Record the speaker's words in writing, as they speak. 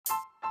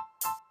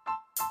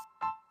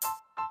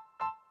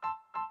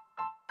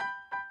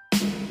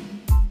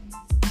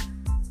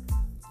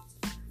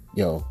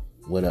Yo,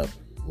 what up?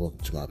 Welcome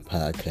to my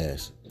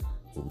podcast.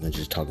 We're going to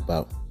just talk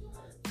about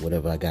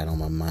whatever I got on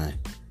my mind.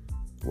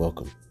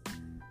 Welcome.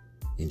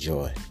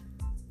 Enjoy.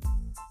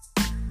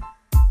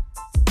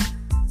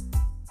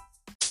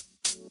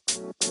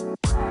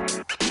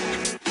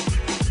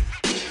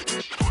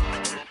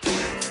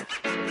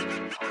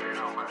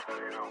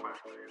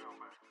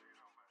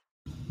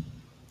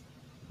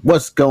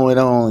 What's going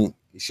on?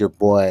 It's your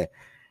boy,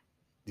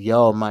 the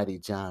almighty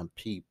John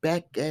P.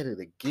 Back at it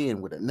again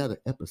with another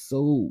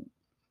episode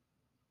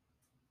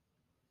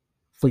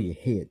for your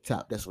head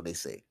top. That's what they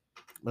say.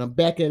 But I'm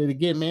back at it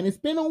again, man. It's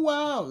been a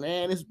while,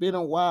 man. It's been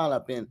a while.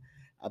 I've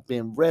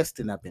been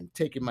resting. I've been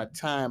taking my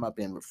time. I've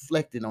been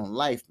reflecting on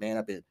life, man.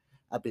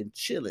 I've been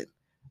chilling.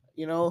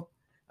 You know,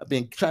 I've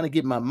been trying to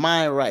get my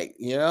mind right.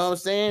 You know what I'm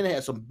saying? I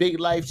had some big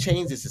life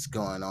changes that's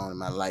going on in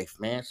my life,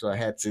 man. So I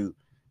had to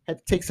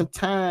take some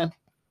time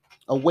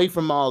away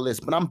from all this.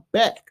 But I'm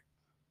back.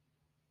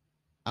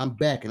 I'm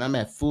back and I'm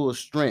at full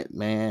strength,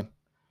 man.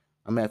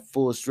 I'm at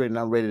full strength and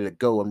I'm ready to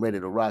go. I'm ready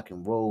to rock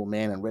and roll,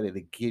 man. I'm ready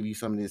to give you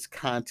some of this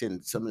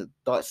content, some of the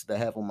thoughts that I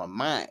have on my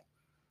mind.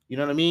 You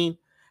know what I mean?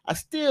 I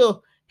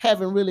still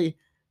haven't really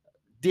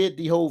did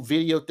the whole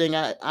video thing.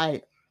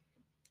 I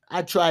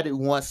tried it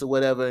once or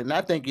whatever, and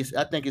I think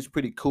it's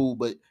pretty cool.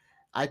 But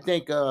I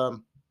think I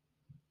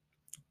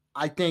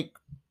think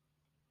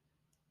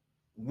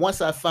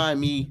once I find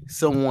me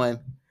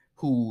someone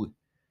who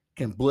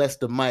can bless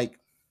the mic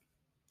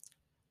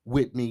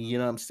with me, you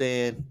know what I'm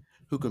saying,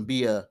 who can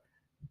be a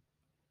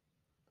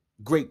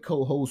great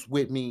co-host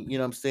with me, you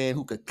know what I'm saying,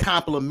 who could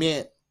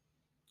compliment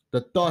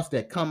the thoughts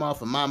that come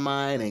off of my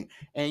mind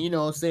and you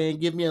know what I'm saying,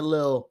 give me a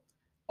little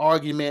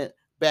argument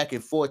back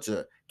and forth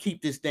to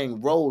keep this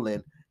thing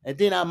rolling. And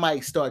then I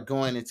might start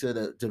going into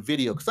the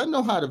video because I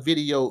know how the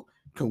video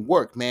can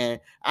work, man.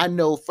 I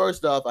know,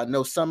 first off, I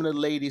know some of the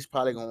ladies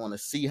probably gonna want to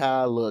see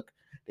how I look.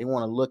 They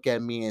want to look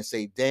at me and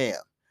say, damn,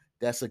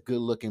 that's a good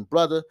looking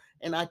brother.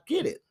 And I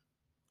get it.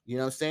 You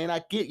know what I'm saying?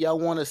 I get y'all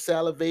want to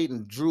salivate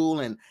and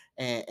drool and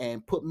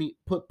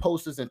put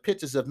posters and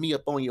pictures of me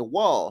up on your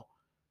wall.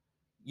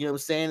 You know what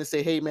I'm saying? And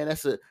say, hey man,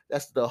 that's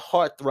the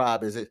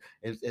heartthrob,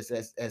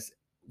 as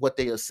what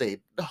they'll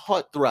say, the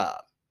heartthrob.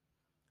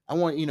 I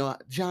want,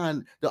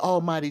 John, the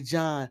almighty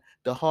John,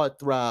 the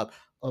heartthrob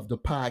of the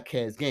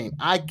podcast game.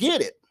 I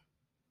get it.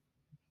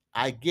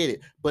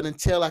 But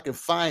until I can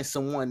find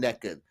someone that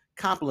could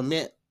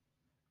compliment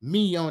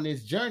me on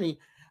this journey,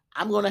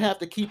 I'm going to have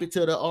to keep it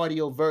to the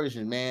audio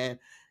version, man.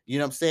 You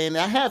know what I'm saying?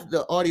 I have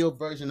the audio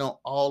version on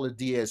all the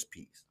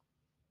DSPs.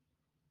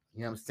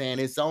 You know what I'm saying?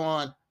 It's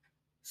on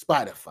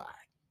Spotify,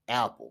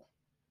 Apple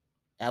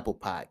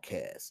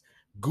Podcasts,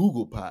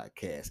 Google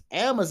Podcasts,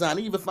 Amazon.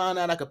 I even found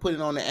out I could put it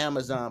on the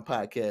Amazon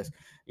podcast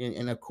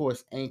and of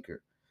course,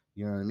 Anchor.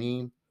 You know what I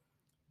mean?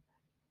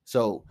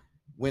 So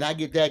when I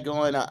get that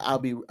going, I'll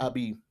be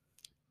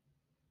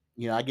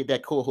I get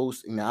that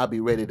co-host and I'll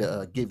be ready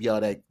to give y'all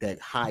that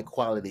high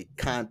quality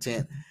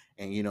content,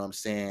 and you know what I'm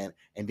saying,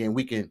 and then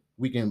we can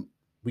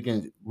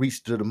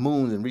reach to the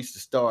moon and reach the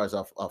stars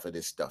off of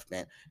this stuff,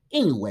 man.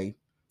 Anyway,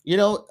 a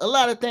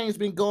lot of things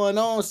been going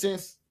on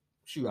since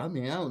I don't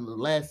know the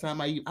last time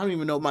I don't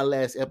even know what my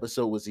last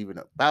episode was even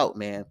about,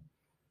 man.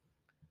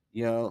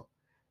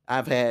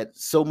 I've had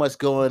so much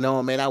going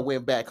on, man. I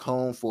went back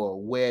home for a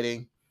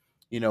wedding.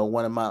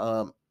 One of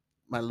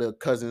my little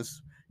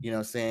cousins, you know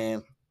what I'm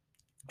saying,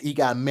 he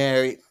got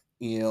married.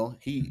 He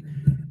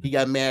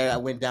got married. I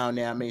went down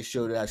there. I made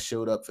sure that I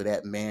showed up for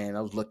that, man.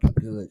 I was looking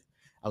good.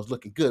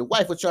 The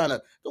wife was trying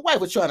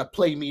to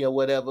play me or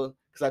whatever,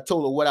 because I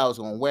told her what I was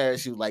gonna wear.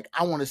 She was like,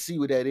 I want to see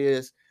what that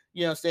is.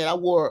 You know what I'm saying? I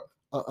wore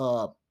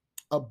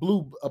a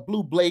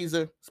blue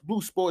blazer,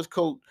 blue sports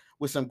coat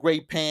with some gray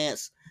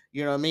pants.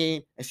 You know what I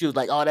mean? And she was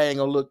like, oh, that ain't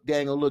gonna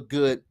look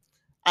good.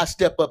 I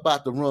step up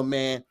out the room,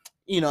 man.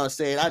 You know what I'm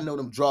saying? I know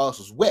them drawers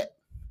was wet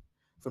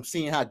from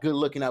seeing how good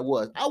looking I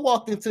was. I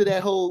walked into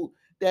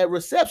that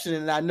reception,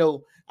 and I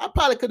know I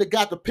probably could have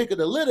got the pick of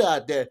the litter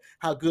out there,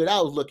 how good I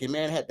was looking,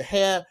 man. Had the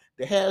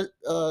hair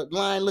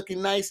line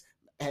looking nice.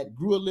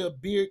 Grew a little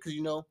beard because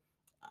you know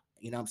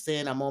what I'm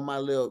saying, I'm on my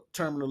little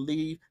terminal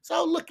leave. So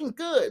I was looking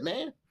good,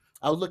 man.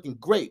 I was looking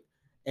great.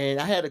 And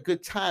I had a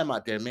good time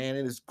out there, man.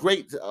 And it's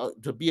great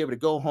to be able to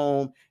go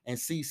home and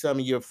see some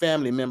of your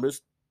family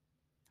members,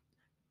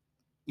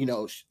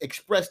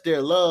 express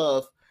their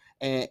love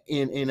and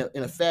in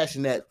a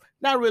fashion that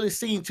not really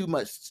seen too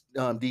much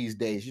these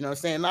days. You know what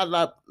I'm saying? Not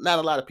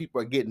a lot of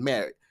people are getting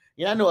married.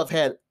 I know I've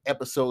had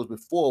episodes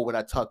before when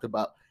I talked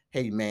about,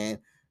 hey man,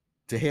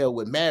 to hell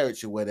with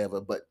marriage or whatever,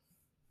 but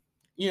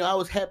I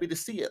was happy to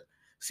see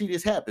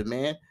this happen,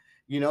 man.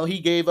 He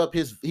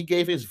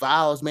gave his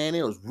vows, man.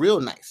 It was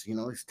real nice.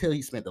 Still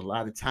he spent a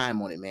lot of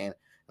time on it, man.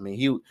 I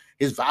mean,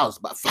 his vows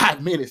about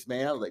 5 minutes,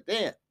 man. I was like,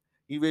 damn,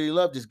 he really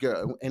loved this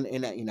girl,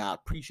 and I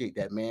appreciate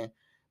that, man,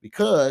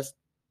 because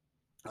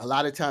a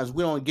lot of times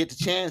we don't get the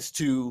chance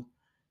to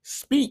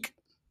speak.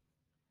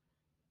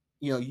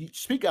 You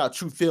speak our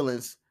true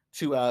feelings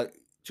to our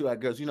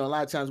girls. A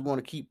lot of times we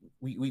want to keep.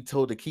 We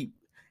told to keep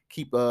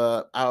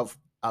our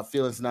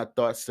feelings and our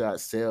thoughts to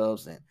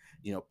ourselves, and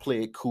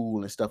play it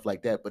cool and stuff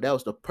like that. But that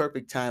was the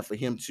perfect time for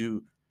him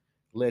to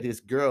let his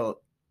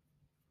girl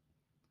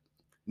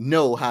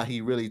know how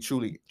he really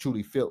truly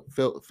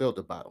felt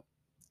about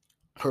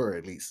her,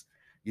 at least.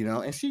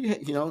 And she,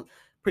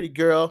 pretty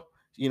girl,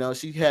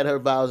 she had her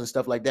vows and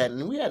stuff like that,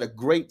 and we had a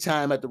great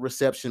time at the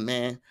reception,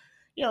 man.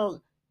 you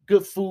know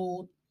Good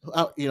food,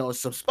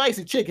 some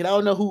spicy chicken. I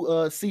don't know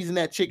who seasoned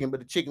that chicken, but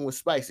the chicken was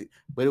spicy,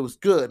 but it was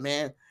good,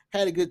 man.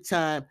 Had a good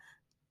time.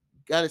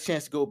 Got a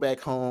chance to go back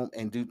home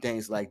and do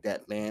things like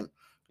that, man.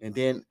 And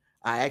then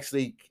I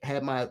actually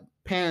had my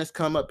parents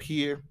come up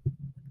here,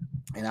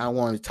 and I don't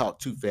want to talk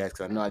too fast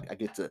because I know I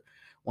get to,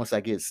 once I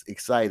get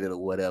excited or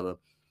whatever,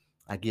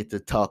 I get to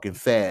talking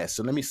fast.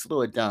 So let me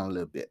slow it down a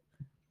little bit.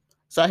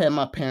 So I had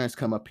my parents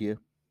come up here.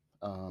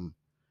 Um,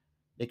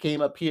 they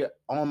came up here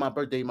on my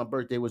birthday. My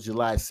birthday was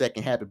July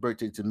 2nd. Happy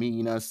birthday to me.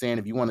 You know what I'm saying?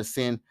 If you want to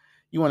send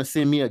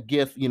me a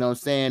gift, you know what I'm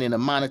saying, in a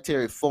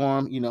monetary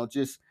form,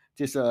 just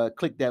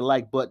click that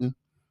like button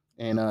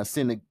and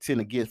send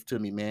a gift to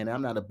me, man.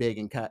 I'm not a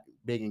begging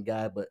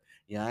guy, but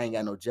I ain't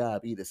got no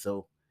job either.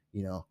 So,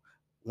 you know,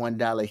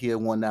 $1 here,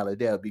 $1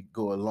 there would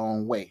go a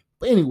long way.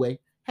 But anyway,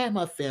 had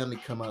my family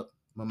come up,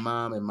 my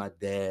mom and my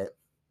dad,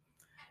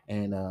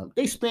 and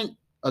they spent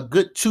a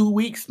good 2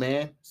 weeks,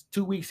 man.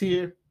 2 weeks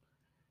here.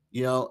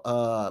 You know,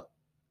 uh,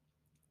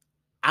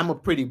 I'm a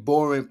pretty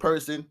boring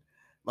person.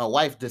 My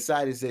wife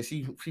decided that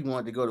she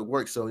wanted to go to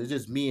work, so it's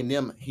just me and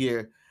them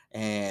here.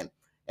 And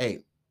hey,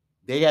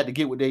 they had to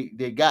get what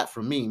they got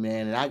from me,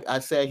 man. And I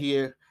sat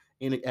here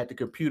at the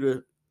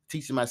computer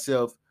teaching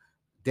myself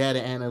data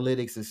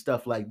analytics and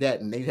stuff like that.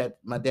 And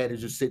my dad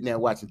is just sitting there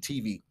watching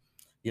TV.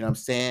 You know what I'm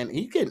saying?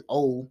 He's getting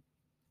old,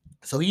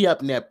 so he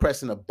up in there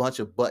pressing a bunch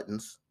of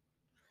buttons.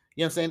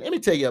 You know what I'm saying? Let me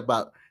tell you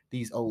about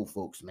these old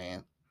folks,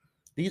 man.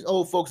 These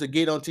old folks that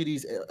get onto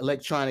these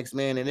electronics,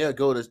 man, and they'll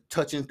go to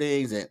touching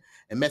things and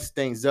mess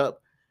things up.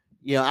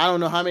 I don't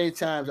know how many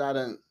times I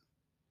done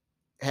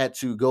had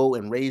to go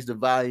and raise the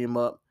volume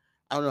up.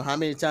 I don't know how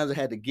many times I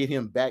had to get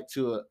him back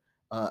to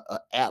a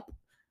app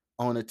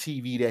on a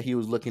TV that he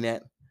was looking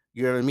at.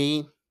 You know what I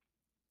mean?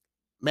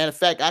 Matter of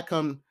fact, I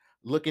come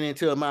looking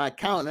into my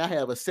account and I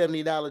have a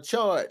 $70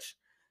 charge.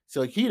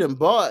 So he done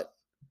bought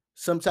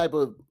some type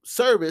of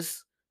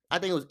service. I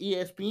think it was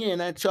ESPN.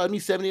 That charged me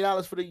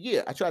 $70 for the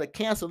year. I try to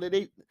cancel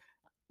it.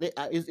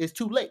 It's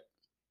too late,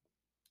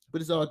 but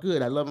it's all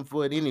good. I love them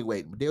for it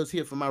anyway. But they was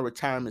here for my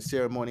retirement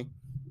ceremony,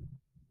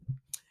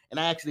 and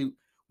I actually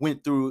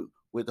went through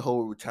with the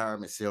whole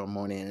retirement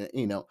ceremony, and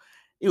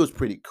it was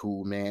pretty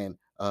cool, man.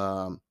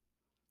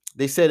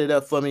 They set it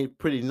up for me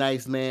pretty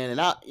nice, man, and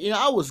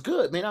I was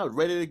good, man. I was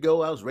ready to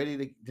go. I was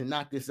ready to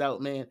knock this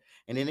out, man.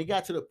 And then it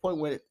got to the point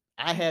where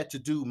I had to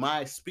do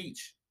my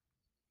speech,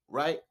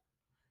 right?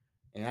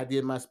 And I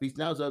did my speech,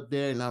 and I was up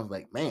there, and I was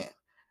like, man,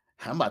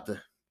 I'm about to,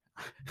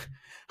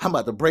 I'm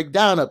about to break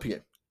down up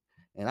here.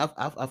 And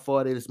I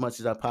fought it as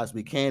much as I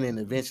possibly can, and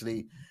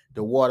eventually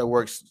the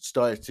waterworks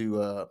started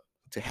to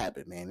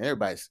happen, man.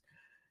 Everybody's,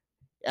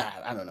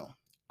 I don't know.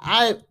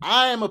 I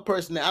am a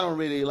person that I don't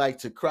really like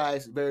to cry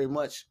very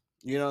much.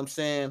 You know what I'm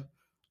saying?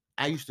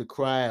 I used to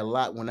cry a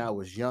lot when I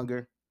was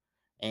younger,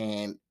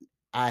 and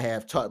I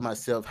have taught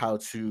myself how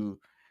to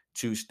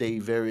stay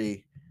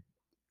very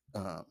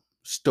uh,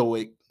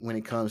 stoic when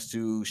it comes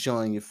to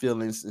showing your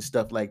feelings and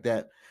stuff like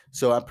that.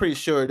 So I'm pretty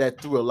sure that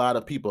threw a lot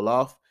of people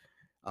off.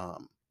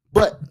 Um,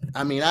 but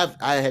I mean,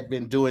 I had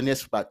been doing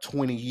this for about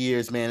 20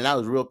 years, man,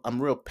 and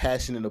I'm real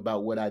passionate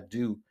about what I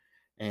do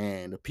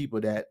and the people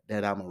that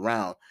I'm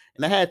around.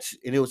 And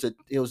it was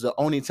the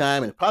only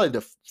time and probably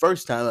the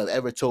first time I've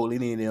ever told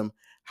any of them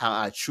how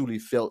I truly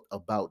felt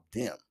about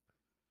them.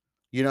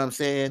 You know what I'm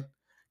saying?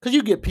 Because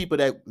you get people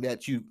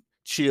that you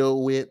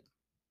chill with,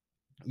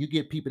 you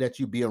get people that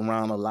you be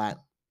around a lot,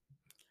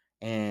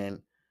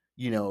 and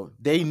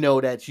they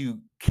know that you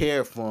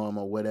care for them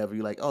or whatever.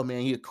 You're like, oh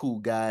man, he a cool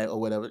guy or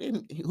whatever.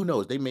 And who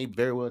knows? They may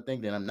very well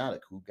think that I'm not a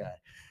cool guy,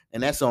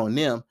 and that's on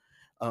them.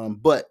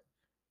 But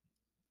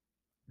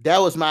that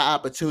was my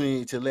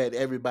opportunity to let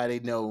everybody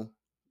know,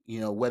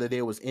 whether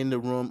they was in the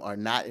room or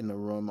not in the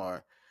room,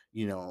 or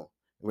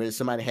whether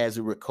somebody has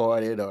it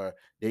recorded or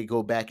they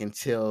go back and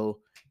tell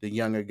the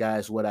younger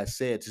guys what I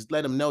said. Just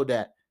let them know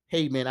that,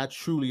 hey man, I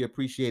truly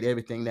appreciate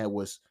everything that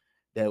was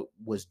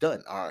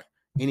done, or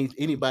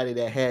anybody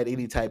that had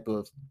any type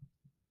of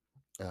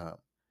uh,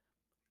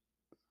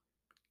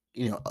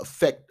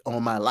 effect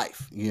on my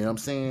life. You know what I'm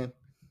saying?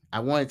 I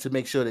wanted to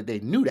make sure that they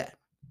knew that.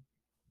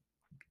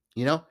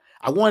 You know,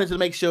 I wanted to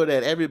make sure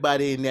that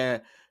everybody in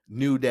there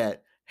knew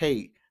that,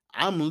 hey,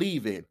 I'm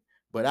leaving,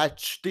 but I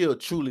still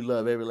truly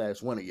love every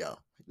last one of y'all.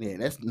 Yeah,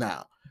 that's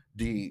now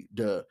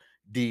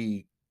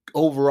the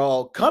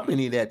overall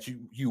company that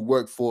you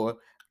work for.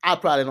 I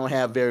probably don't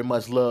have very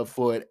much love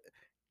for it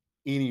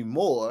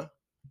anymore.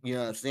 You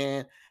know what I'm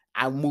saying?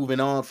 I'm moving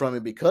on from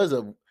it because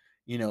of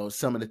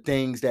some of the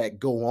things that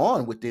go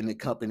on within the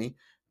company.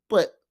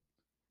 But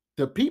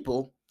the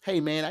people,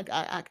 hey man,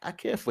 I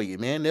care for you,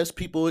 man. There's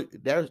people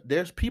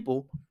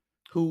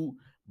who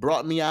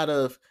brought me out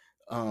of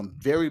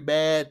very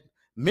bad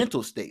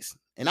mental states.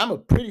 And I'm a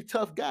pretty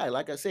tough guy.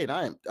 Like I said,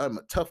 I'm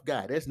a tough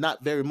guy. There's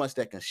not very much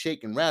that can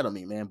shake and rattle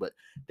me, man. But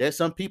there's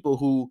some people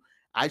who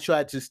I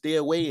tried to stay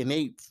away,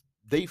 and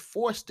they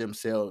forced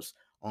themselves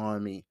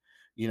on me.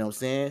 You know what I'm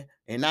saying?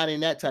 And not in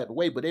that type of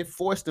way, but they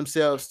forced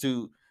themselves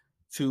to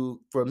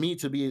for me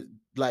to be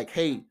like,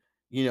 hey,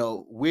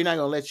 we're not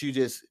gonna let you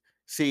just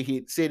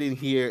sit in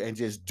here and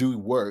just do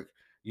work.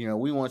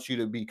 We want you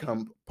to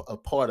become a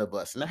part of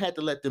us. And I had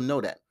to let them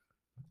know that,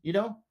 you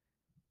know.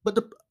 But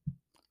the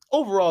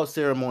overall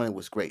ceremony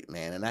was great,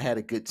 man, and I had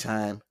a good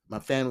time. My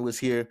family was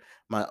here.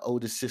 My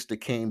oldest sister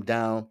came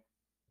down.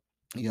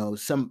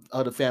 Some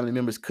other family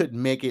members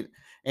couldn't make it,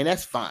 and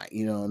that's fine.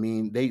 I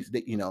mean,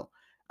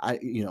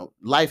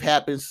 life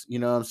happens. You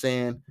know what I'm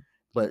saying?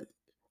 But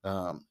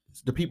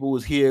the people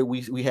was here.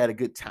 We had a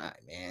good time,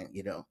 man.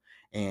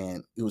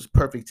 And it was a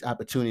perfect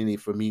opportunity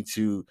for me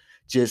to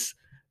just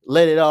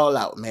let it all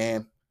out,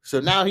 man. So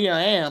now here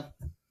I am.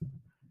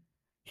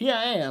 Here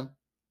I am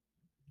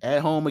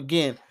at home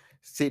again,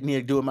 sitting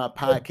here doing my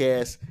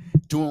podcast,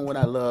 doing what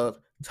I love,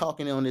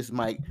 talking on this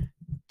mic,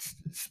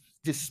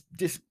 just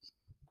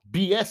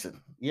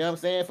BSing. You know what I'm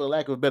saying? For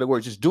lack of a better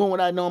word, just doing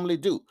what I normally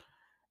do.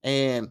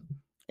 And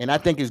I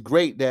think it's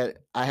great that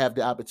I have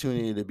the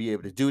opportunity to be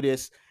able to do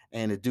this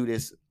and to do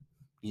this,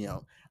 I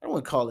don't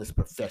want to call this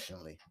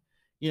professionally.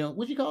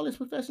 Would you call this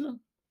professional?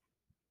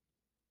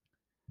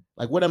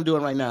 Like what I'm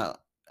doing right now.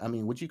 I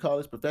mean, would you call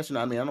this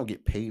professional? I mean, I don't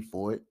get paid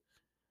for it.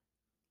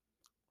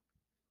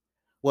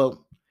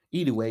 Well,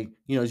 either way,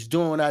 just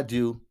doing what I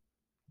do,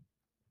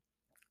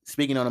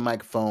 speaking on the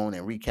microphone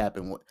and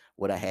recapping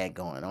what I had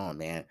going on,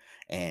 man.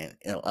 And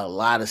a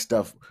lot of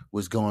stuff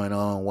was going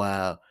on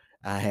while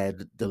I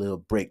had the little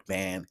break,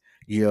 man.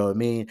 You know what I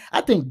mean?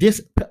 I think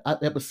this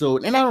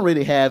episode, and I don't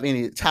really have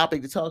any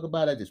topic to talk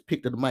about. I just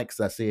picked up the mic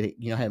because I said,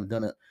 I haven't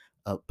done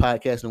a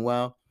podcast in a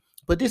while.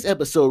 But this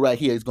episode right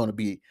here is going to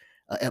be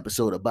an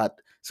episode about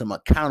some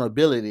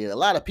accountability. A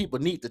lot of people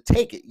need to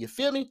take it. You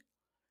feel me?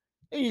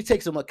 They need to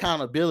take some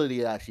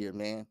accountability out here,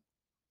 man.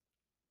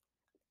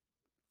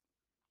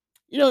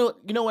 You know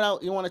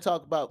what you want to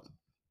talk about?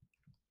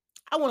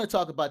 I want to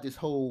talk about this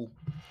whole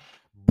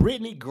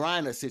Brittney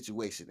Griner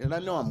situation. And I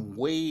know I'm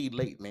way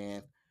late,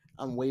 man.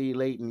 I'm way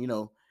late,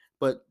 and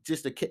but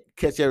just to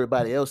catch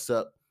everybody else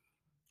up,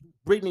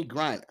 Brittney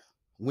Griner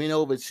went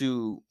over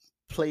to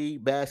play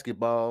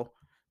basketball.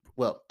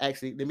 Well,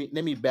 actually,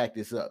 let me back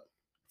this up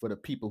for the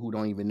people who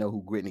don't even know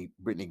who Brittney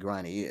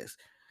Griner is.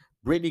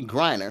 Brittney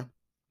Griner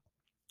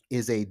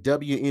is a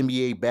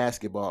WNBA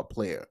basketball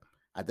player.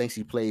 I think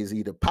she plays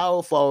either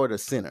power forward or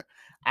center.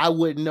 I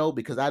wouldn't know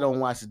because I don't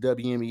watch the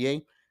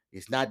WNBA.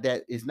 It's not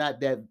that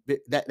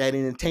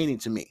entertaining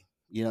to me.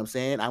 You know what I'm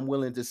saying? I'm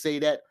willing to say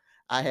that.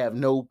 I have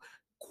no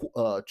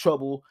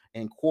trouble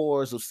and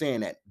quarrels of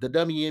saying that. The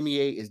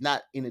WNBA is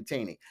not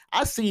entertaining.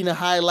 I seen a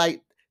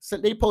highlight. So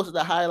they posted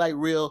a highlight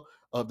reel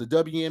of the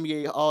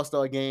WNBA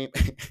All-Star game,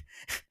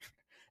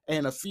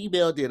 and a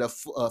female did a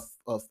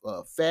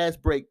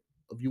fast break,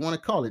 if you want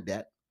to call it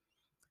that.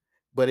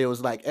 But it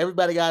was like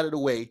everybody got out of the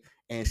way,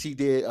 and she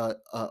did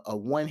a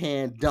one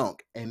hand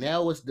dunk, and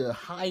that was the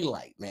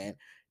highlight, man.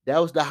 That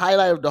was the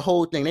highlight of the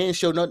whole thing. They didn't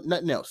show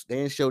nothing else. They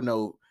didn't show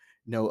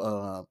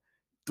no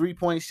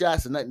 3-point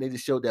shots or nothing. They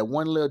just showed that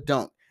one little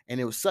dunk, and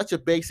it was such a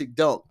basic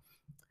dunk.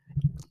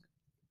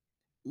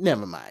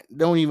 Never mind.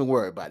 Don't even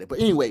worry about it. But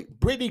anyway,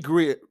 Brittney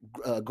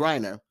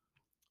Griner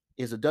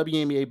is a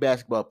WNBA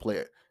basketball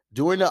player.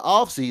 During the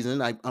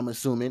offseason, I'm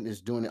assuming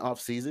is during the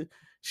offseason,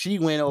 she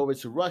went over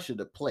to Russia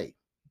to play.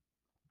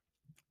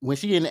 When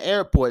she in the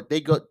airport,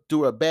 they go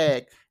through her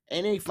bag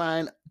and they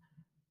find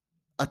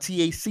a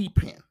THC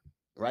pen,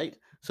 right?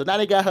 So now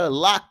they got her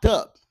locked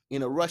up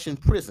in a Russian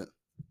prison,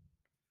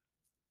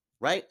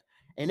 right?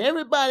 And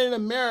everybody in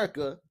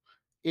America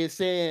is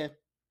saying,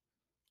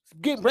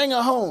 bring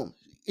her home.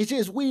 It's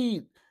just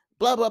weed,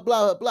 blah, blah,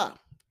 blah, blah, blah.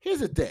 Here's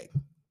the thing.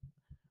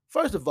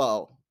 First of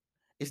all,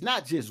 it's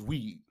not just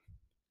weed.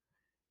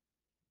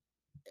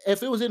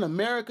 If it was in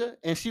America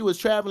and she was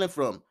traveling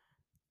from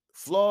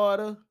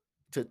Florida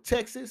to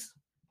Texas,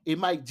 it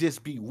might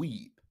just be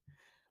weed.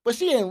 But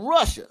she in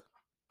Russia.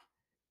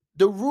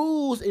 The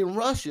rules in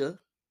Russia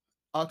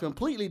are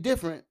completely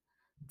different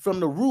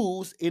from the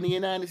rules in the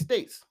United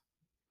States.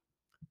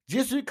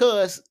 Just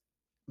because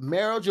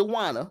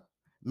marijuana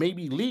may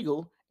be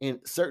legal in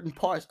certain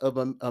parts of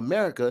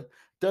America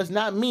does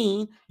not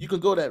mean you can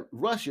go to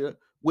Russia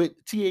with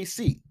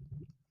THC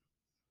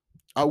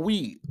or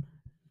weed.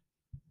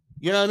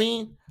 You know what I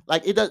mean?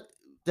 Like it does.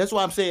 That's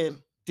why I'm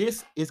saying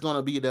this is going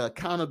to be the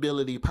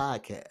accountability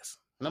podcast.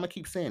 And I'm going to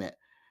keep saying that.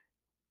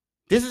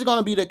 This is going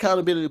to be the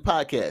accountability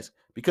podcast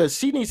because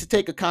she needs to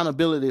take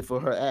accountability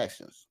for her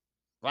actions,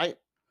 right?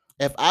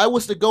 If I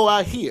was to go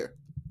out here,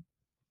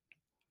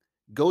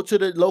 go to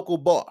the local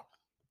bar,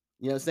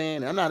 you know what I'm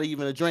saying? I'm not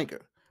even a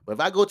drinker, but if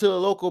I go to the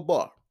local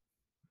bar,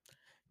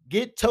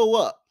 get toe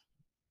up,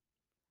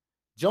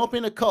 jump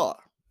in a car,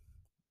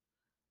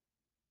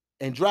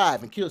 and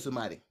drive and kill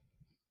somebody,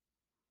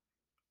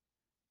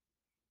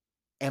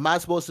 am I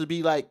supposed to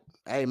be like,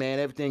 hey man,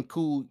 everything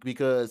cool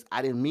because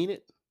I didn't mean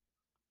it?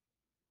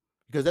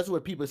 because that's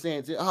what people are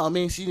saying. Oh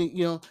man, she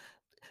didn't,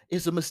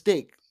 it's a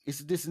mistake. It's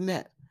this and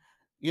that.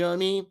 You know what I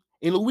mean?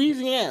 In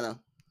Louisiana,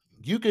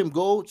 you can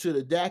go to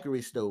the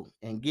daiquiri store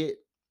and get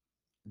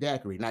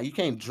daiquiri. Now you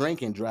can't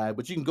drink and drive,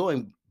 but you can go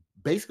and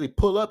basically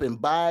pull up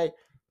and buy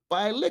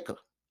liquor,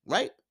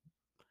 right?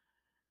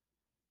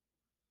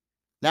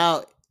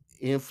 Now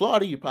in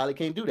Florida, you probably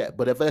can't do that.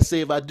 But if let's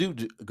say if I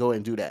go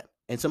and do that,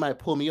 and somebody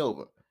pull me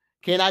over,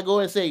 can I go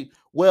and say,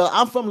 "Well,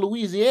 I'm from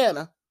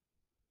Louisiana,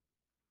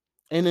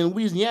 and in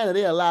Louisiana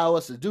they allow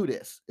us to do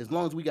this as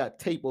long as we got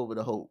tape over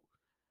the hole"?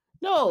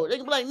 No, they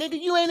can be like, "Nigga,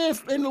 you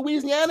ain't in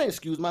Louisiana."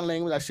 Excuse my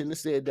language, I shouldn't have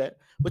said that.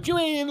 But you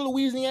ain't in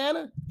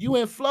Louisiana. You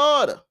in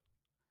Florida.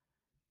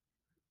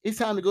 It's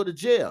time to go to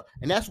jail.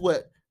 And that's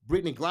what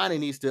Brittany Griner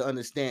needs to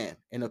understand.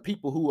 And the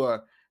people who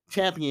are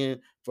championing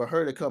for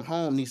her to come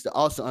home needs to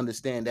also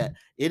understand that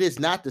it is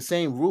not the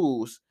same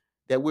rules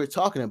that we're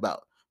talking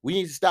about. We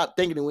need to stop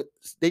thinking with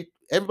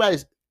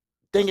everybody's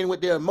thinking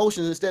with their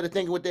emotions instead of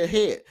thinking with their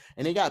head.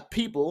 And they got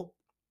people,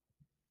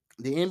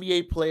 the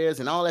NBA players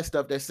and all that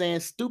stuff, they're saying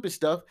stupid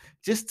stuff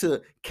just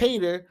to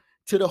cater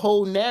to the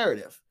whole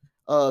narrative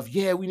of,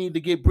 yeah, we need to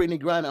get Brittany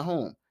Griner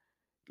home.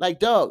 Like,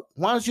 dog,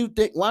 why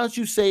don't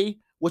you say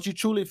what you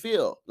truly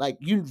feel? Like,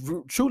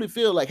 you truly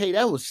feel like, hey,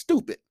 that was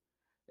stupid.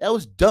 That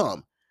was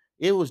dumb.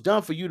 It was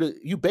dumb for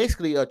you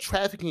basically are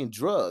trafficking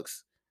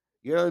drugs.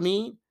 You know what I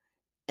mean?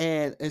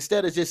 And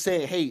instead of just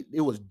saying, hey, it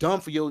was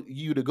dumb for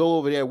you to go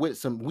over there with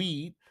some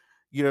weed,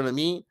 you know what I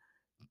mean?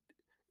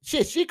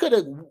 Shit, she could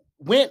have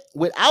went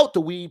without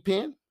the weed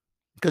pen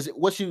because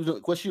what she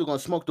was gonna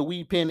smoke the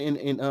weed pen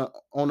in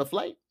on the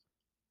flight.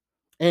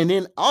 And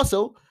then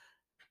also,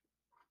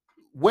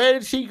 where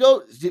did she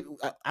go?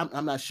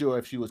 I'm not sure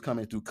if she was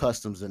coming through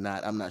customs or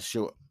not. I'm not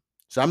sure.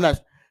 So I'm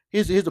not.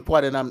 Here's the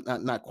part that I'm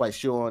not quite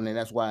sure on, and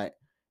that's why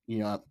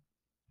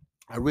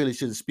I really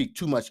shouldn't speak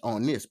too much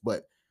on this.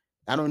 But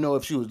I don't know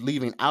if she was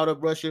leaving out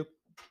of Russia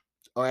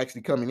or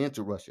actually coming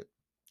into Russia.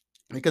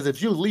 Because if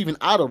she was leaving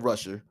out of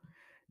Russia,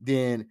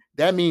 then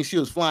that means she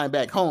was flying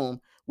back home,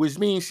 which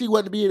means she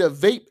wasn't be able to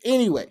vape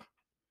anyway.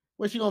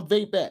 Where's she gonna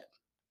vape at?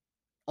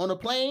 On a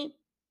plane?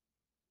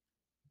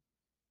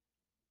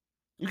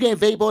 You can't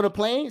vape on a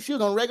plane. She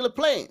was on a regular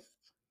plane.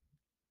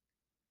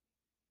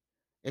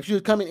 If she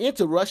was coming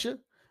into Russia,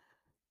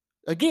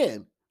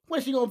 again,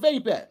 where's she gonna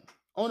vape at?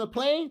 On a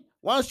plane?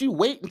 Why don't you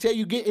wait until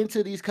you get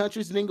into these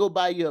countries and then go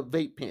buy your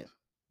vape pen?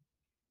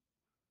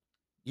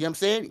 You know what I'm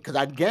saying? Because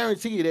I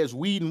guarantee you there's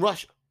weed in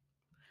Russia.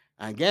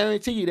 I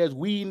guarantee you there's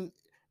weed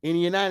in the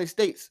United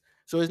States.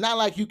 So it's not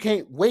like you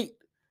can't wait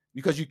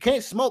because you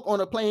can't smoke on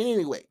a plane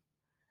anyway.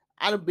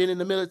 I've been in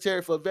the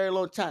military for a very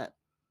long time.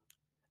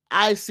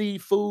 I see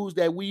fools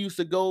that we used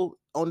to go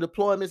on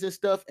deployments and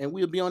stuff, and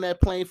we'll be on that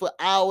plane for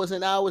hours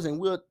and hours, and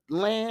we'll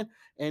land,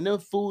 and them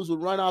fools will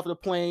run off the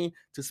plane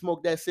to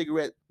smoke that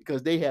cigarette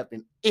because they have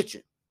been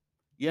itching.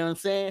 You know what I'm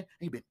saying?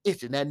 They've been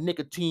itching. That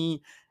nicotine,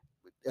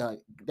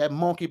 that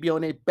monkey be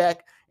on their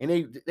back, and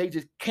they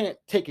just can't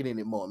take it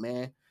anymore,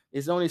 man.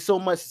 There's only so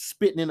much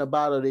spitting in a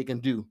bottle they can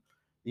do.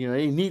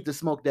 They need to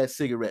smoke that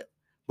cigarette.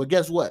 But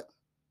guess what?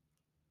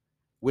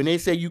 When they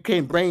say you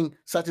can't bring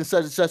such and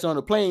such and such on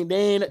the plane,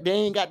 they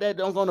ain't got that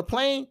on the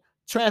plane.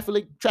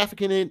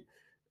 Trafficking it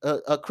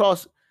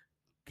across,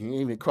 can't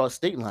even cross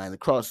state lines,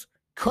 across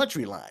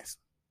country lines.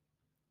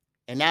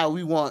 And now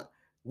we want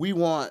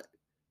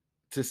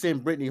to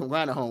send Brittany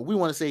Griner home. We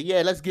want to say,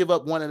 yeah, let's give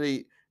up one of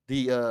the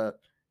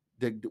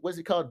what's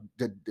it called,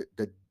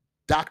 the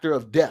doctor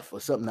of death or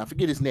something. I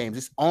forget his name.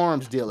 This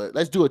arms dealer.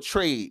 Let's do a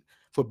trade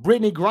for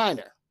Brittany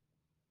Griner,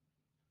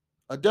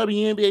 a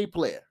WNBA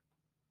player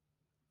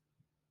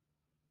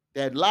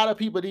that a lot of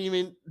people didn't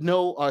even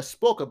know or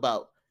spoke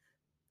about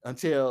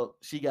until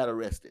she got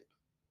arrested.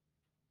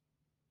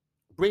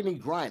 Brittany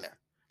Griner.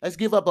 Let's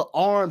give up an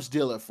arms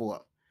dealer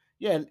for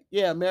him.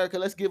 Yeah, America,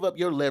 let's give up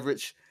your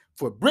leverage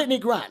for Brittany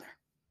Griner,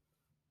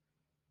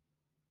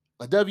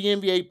 a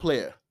WNBA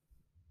player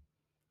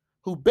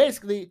who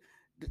basically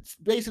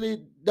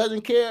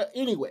doesn't care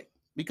anyway,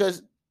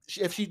 because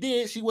if she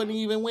did, she wouldn't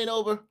even went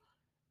over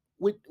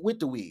with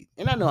the weed.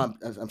 And I know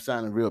I'm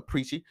sounding real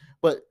preachy,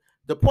 but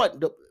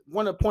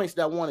one of the points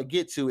that I want to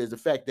get to is the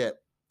fact that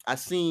I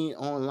seen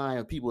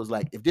online people was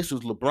like, if this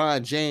was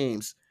LeBron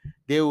James,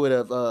 they would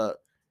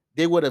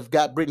have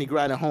got Brittany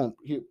Griner home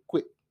here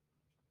quick.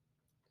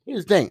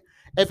 Here's the thing: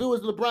 if it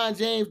was LeBron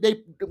James,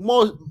 they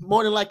more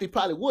than likely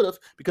probably would have,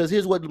 because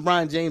here's what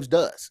LeBron James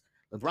does.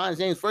 LeBron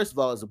James, first of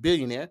all, is a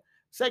billionaire.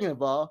 Second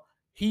of all,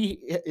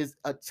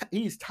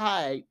 he's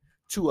tied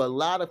to a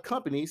lot of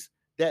companies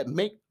that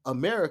make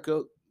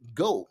America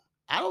go.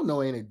 I don't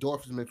know any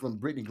endorsement from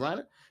Brittany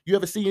Griner. You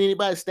ever seen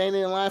anybody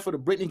standing in line for the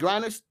Brittany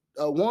Griner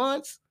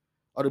ones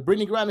or the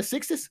Brittany Griner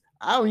sixes?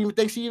 I don't even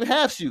think she even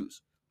has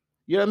shoes.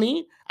 You know what I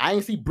mean? I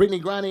ain't see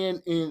Brittany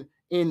Griner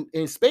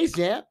in Space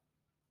Jam.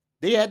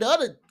 They had the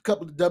other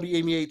couple of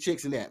WNBA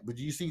chicks in that, but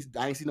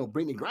I ain't see no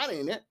Brittany Griner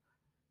in there.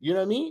 You know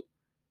what I mean?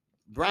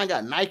 Brian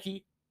got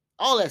Nike,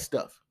 all that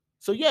stuff.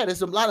 So yeah,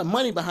 there's a lot of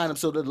money behind him.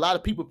 So there's a lot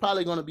of people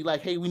probably going to be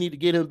like, "Hey, we need to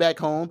get him back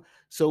home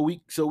so we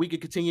can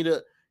continue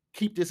to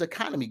keep this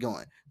economy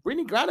going.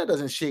 Brittany Griner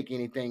doesn't shake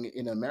anything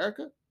in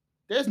America.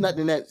 There's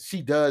nothing that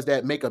she does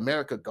that make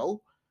America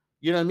go.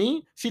 You know what I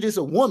mean? She's just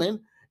a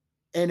woman,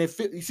 and if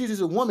she's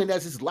just a woman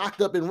that's just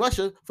locked up in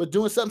Russia for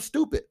doing something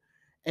stupid.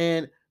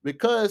 And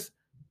because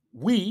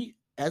we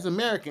as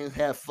Americans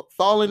have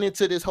fallen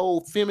into this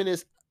whole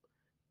feminist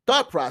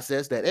thought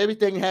process that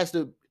everything has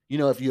to,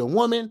 if you're a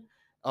woman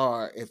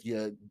or if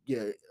you're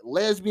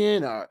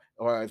lesbian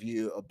or if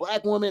you're a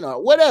black woman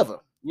or whatever,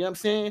 you know what I'm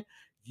saying?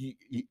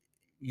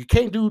 You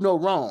can't do no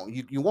wrong.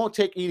 You won't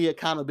take any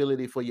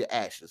accountability for your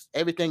actions.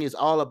 Everything is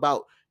all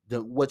about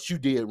what you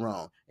did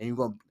wrong. And you're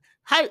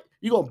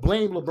gonna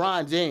blame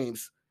LeBron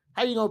James.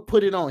 How you gonna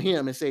put it on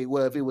him and say,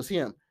 well, if it was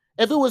him?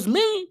 If it was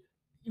me,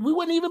 we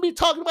wouldn't even be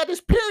talking about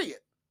this, period.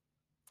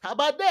 How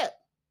about that?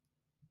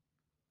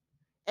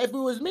 If it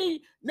was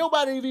me,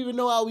 nobody would even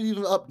know I was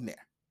even up in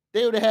there.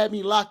 They would have had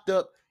me locked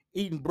up,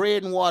 eating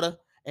bread and water,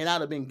 and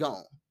I'd have been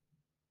gone.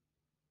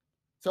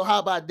 So how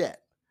about that?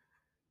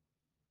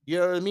 You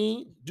know what I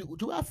mean?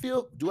 Do I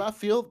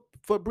feel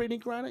for Brittany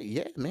Griner?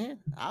 Yeah, man.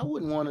 I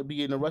wouldn't want to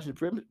be in a Russian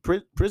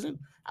prison.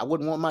 I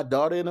wouldn't want my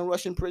daughter in a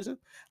Russian prison.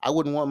 I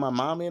wouldn't want my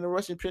mom in a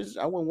Russian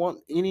prison. I wouldn't want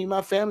any of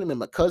my family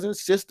members, my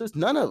cousins, sisters,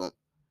 none of them.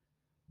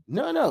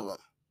 None of them.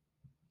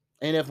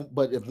 And if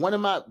one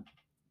of my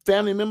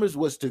family members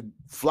was to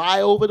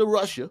fly over to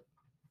Russia,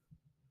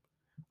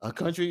 a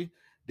country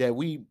that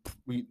we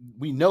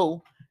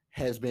know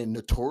has been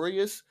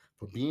notorious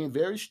for being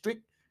very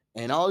strict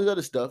and all this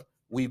other stuff.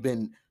 We've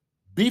been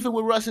beefing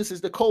with Russia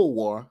since the Cold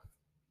War,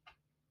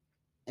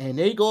 and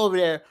they go over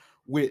there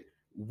with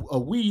a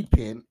weed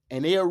pen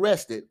and they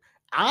arrested.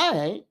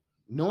 I,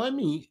 knowing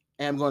me,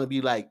 am going to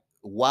be like,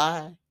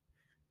 why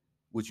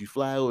would you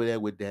fly over there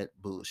with that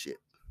bullshit?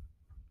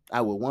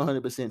 I will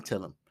 100% tell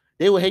them.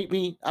 They will hate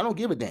me. I don't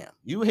give a damn.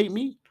 You hate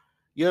me.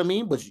 You know what I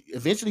mean? But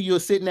eventually you'll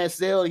sit in that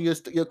cell and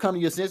you'll come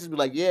to your senses and be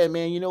like, yeah,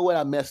 man, you know what?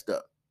 I messed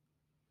up.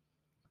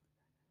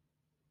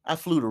 I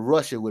flew to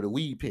Russia with a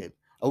weed pen.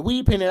 A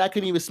weed pen that I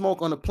couldn't even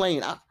smoke on a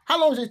plane. How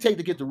long does it take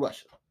to get to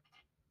Russia?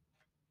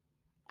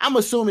 I'm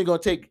assuming it's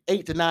going to take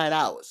 8 to 9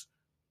 hours.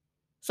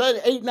 So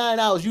at 8, 9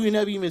 hours, you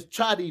never even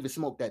tried to even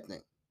smoke that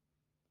thing.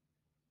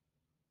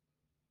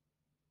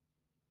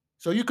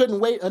 So you couldn't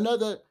wait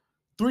another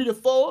 3 to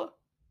 4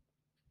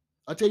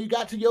 until you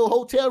got to your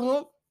hotel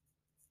room?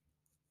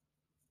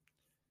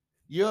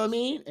 You know what I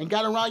mean? And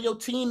got around your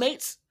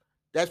teammates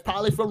that's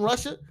probably from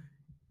Russia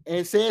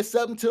and said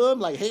something to them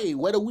like, hey,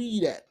 where the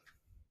weed at?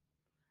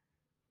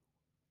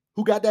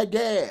 Who got that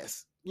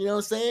gas? You know what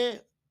I'm saying?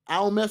 I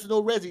don't mess with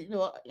no Reggie. You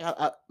know,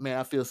 man,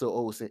 I feel so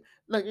old.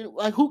 Like,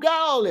 who got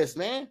all this,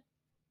 man?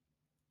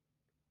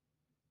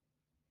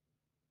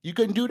 You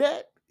couldn't do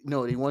that?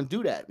 No, they won't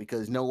do that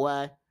because you know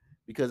why?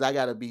 Because I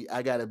gotta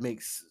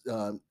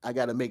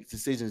make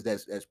decisions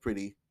that's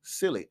pretty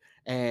silly.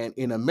 And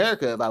in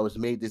America, if I was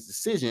made this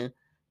decision,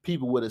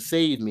 people would have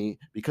saved me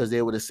because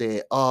they would have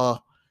said, "Oh,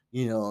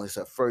 it's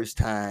her first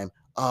time.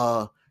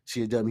 Oh,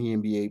 she's a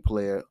WNBA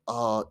player.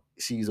 Oh,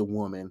 she's a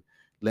woman.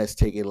 Let's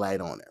take it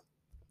light on her."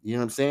 You know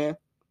what I'm saying?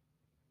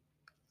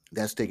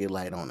 Let's take it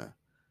light on her.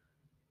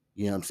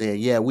 You know what I'm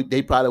saying? Yeah,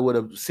 they probably would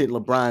have sent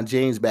LeBron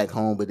James back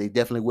home, but they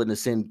definitely wouldn't have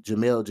sent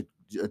JaVale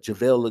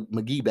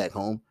McGee back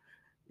home.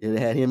 They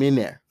had him in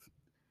there.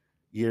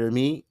 You know what I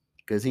mean?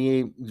 Because he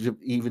ain't,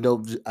 even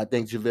though I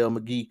think JaVale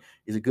McGee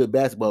is a good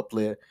basketball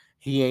player,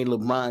 he ain't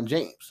LeBron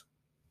James.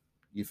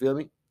 You feel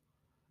me?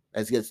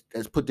 Let's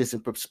put this in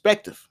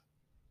perspective.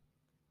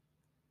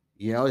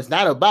 It's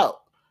not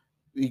about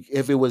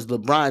if it was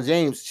LeBron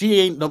James. She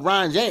ain't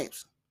LeBron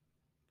James.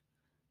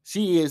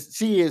 She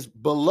is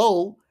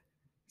below.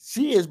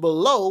 She is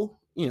below.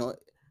 And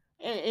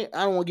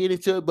I don't want to get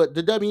into it, but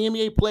the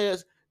WNBA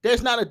players,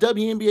 there's not a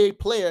WNBA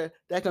player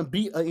that can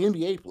beat an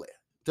NBA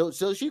player.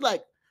 So she's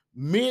like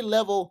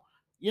mid-level.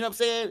 You know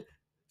what I'm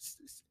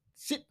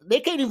saying?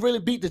 They can't even really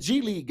beat the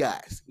G League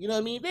guys. You know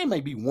what I mean? There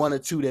might be one or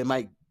two that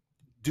might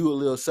do a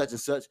little such and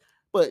such,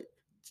 but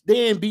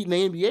they ain't beating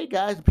the NBA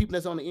guys, the people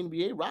that's on the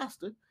NBA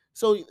roster.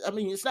 So I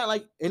mean, it's not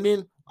like. And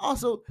then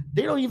also,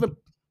 they don't even.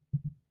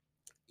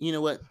 You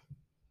know what?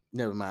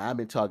 Never mind. I've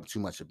been talking too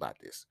much about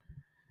this.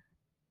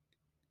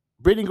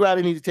 Brittany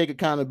Griner needs to take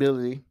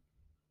accountability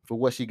for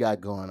what she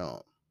got going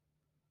on.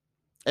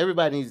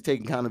 Everybody needs to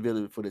take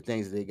accountability for the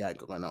things that they got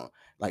going on.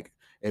 Like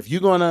if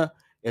you're gonna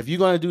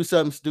do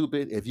something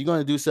stupid, if you're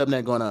gonna do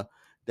something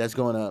that's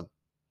gonna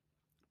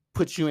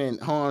put you in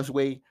harm's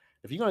way,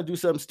 if you're gonna do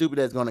something stupid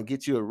that's gonna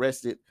get you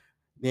arrested,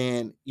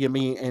 then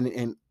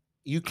and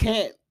you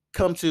can't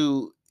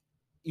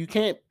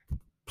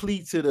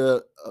plead to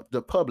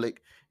the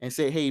public and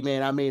say, hey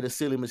man, I made a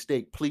silly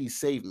mistake, please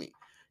save me.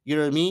 You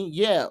know what I mean?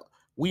 Yeah,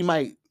 we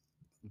might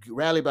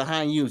rally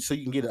behind you so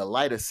you can get a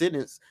lighter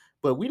sentence,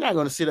 but we're not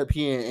going to sit up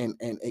here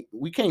and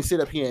we can't sit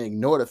up here and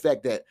ignore the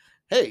fact that,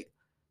 hey,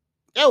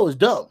 that was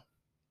dumb.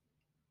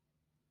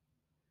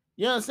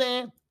 You know what I'm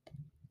saying?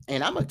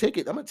 And I'm gonna take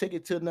it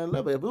to another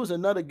level. If it was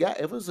another guy,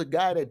 if it was a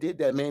guy that did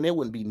that, man, there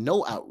wouldn't be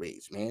no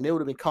outrage, man. They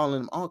would have been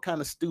calling him all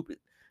kind of stupid.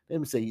 They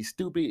would say he's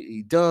stupid,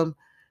 he's dumb.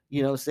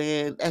 You know what I'm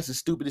saying? That's the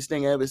stupidest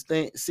thing I ever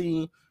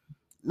seen.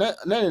 None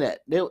of that.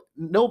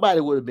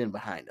 Nobody would have been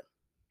behind him.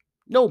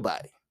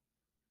 Nobody.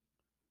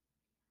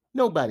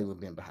 Nobody would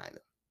have been behind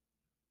him.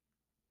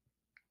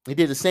 He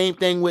did the same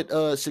thing with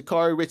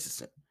Sha'Carri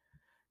Richardson.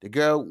 The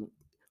girl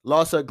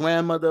lost her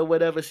grandmother or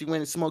whatever. She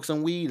went and smoked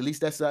some weed. At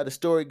least that's how the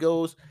story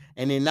goes.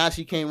 And then now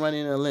she came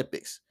running in the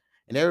Olympics.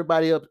 And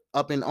everybody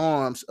up in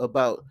arms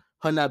about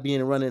her not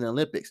being running in the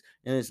Olympics.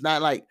 And it's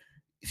not like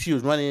she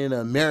was running in an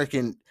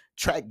American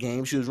track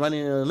game. She was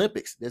running in the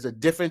Olympics. There's a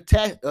different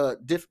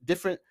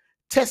different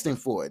testing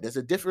for it. There's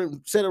a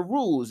different set of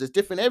rules. There's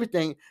different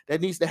everything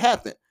that needs to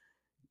happen.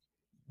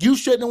 You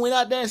shouldn't have went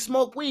out there and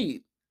smoked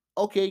weed.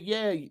 Okay,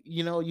 yeah,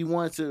 you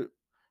wanted to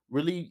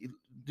relieve,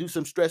 do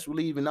some stress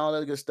relief and all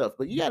that good stuff,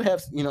 but you gotta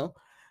have,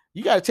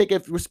 you gotta take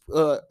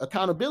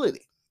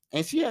accountability.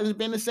 And she hasn't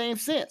been the same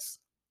since.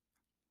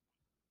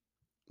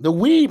 The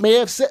weed may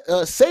have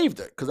saved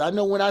her, because I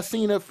know when I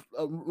seen her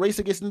race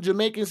against the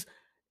Jamaicans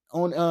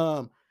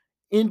on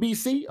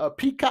NBC or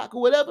Peacock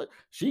or whatever,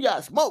 she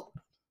got smoked.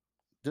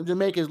 The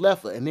Jamaicans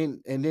left her,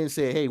 and then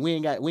said, "Hey, we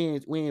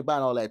ain't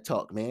about all that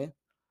talk, man."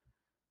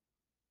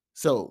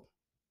 So,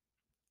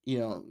 we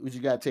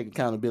just gotta take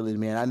accountability,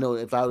 man. I know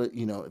if I would,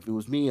 if it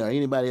was me or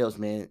anybody else,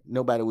 man,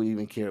 nobody would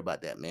even care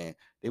about that, man.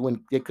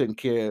 They couldn't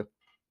care.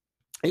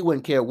 They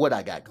wouldn't care what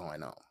I got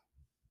going on.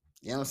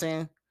 You know what I'm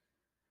saying?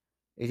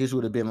 It just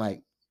would have been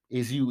like,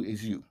 "Is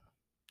you."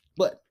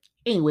 But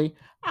anyway,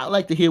 I'd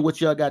like to hear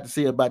what y'all got to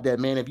say about that,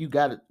 man. If you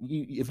got it,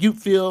 if you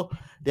feel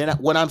that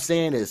what I'm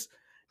saying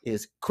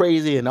is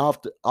crazy and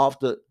off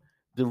the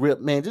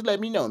rip, man, just let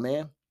me know,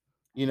 man.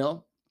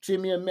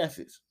 Send me a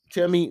message.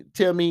 Tell me,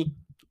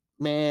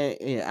 man.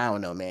 I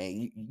don't know,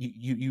 man.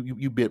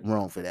 You bit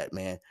wrong for that,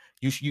 man.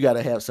 You got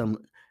to have some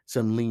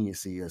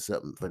leniency or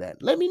something for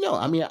that. Let me know.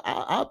 I mean,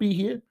 I'll be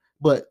here,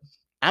 but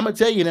I'm gonna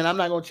tell you that I'm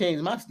not gonna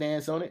change my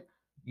stance on it.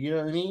 You know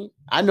what I mean?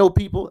 I know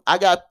people. I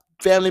got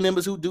family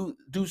members who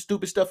do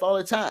stupid stuff all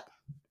the time.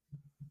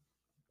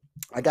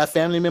 I got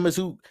family members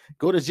who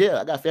go to jail.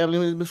 I got family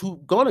members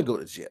who gonna go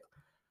to jail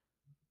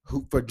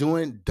who for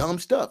doing dumb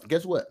stuff.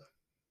 Guess what?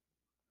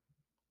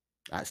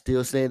 I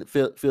still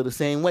feel the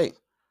same way.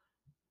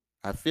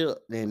 I feel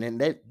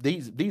and that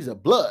these are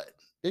blood.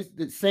 It's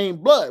the same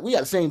blood. We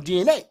got the same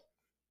DNA.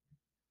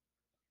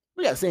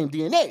 We got the same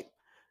DNA.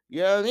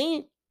 You know what I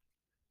mean?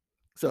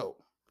 So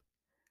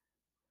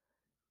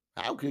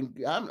I don't,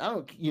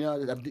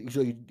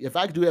 so if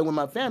I could do that with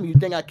my family, you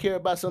think I care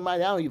about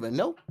somebody I don't even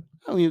know?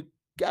 I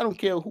don't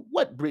care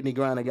what Brittany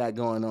Griner got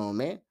going on,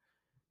 man.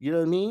 You know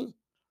what I mean?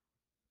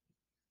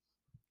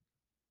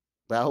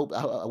 But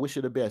I wish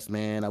her the best,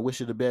 man. I wish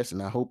her the best,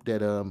 and I hope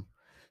that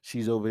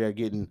she's over there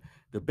getting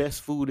the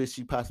best food that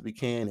she possibly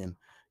can, and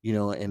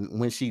and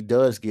when she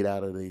does get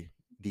out of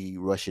the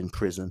Russian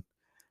prison,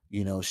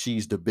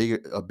 she's a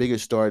bigger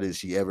star than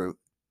she ever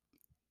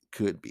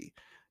could be.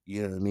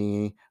 You know what I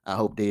mean? I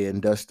hope they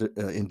induct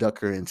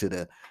her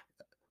into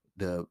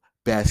the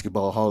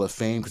Basketball Hall of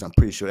Fame, because I'm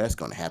pretty sure that's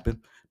going to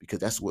happen, because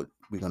that's what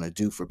we're going to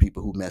do for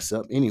people who mess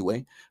up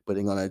anyway. But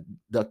they're going to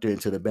induct her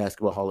into the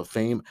Basketball Hall of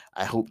Fame.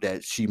 I hope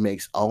that she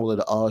makes all of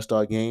the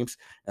All-Star games,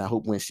 and I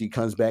hope when she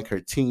comes back, her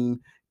team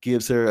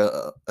gives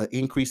her an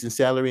increase in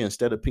salary.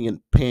 Instead of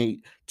being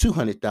paid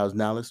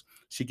 $200,000,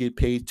 she get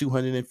paid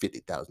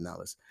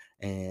 $250,000.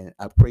 And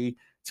I pray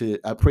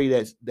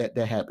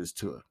that happens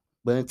to her.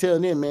 But until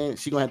then, man,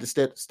 she's gonna have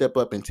to step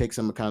up and take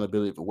some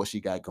accountability for what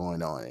she got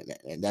going on,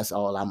 and that's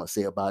all I'm gonna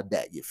say about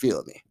that. You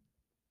feel me?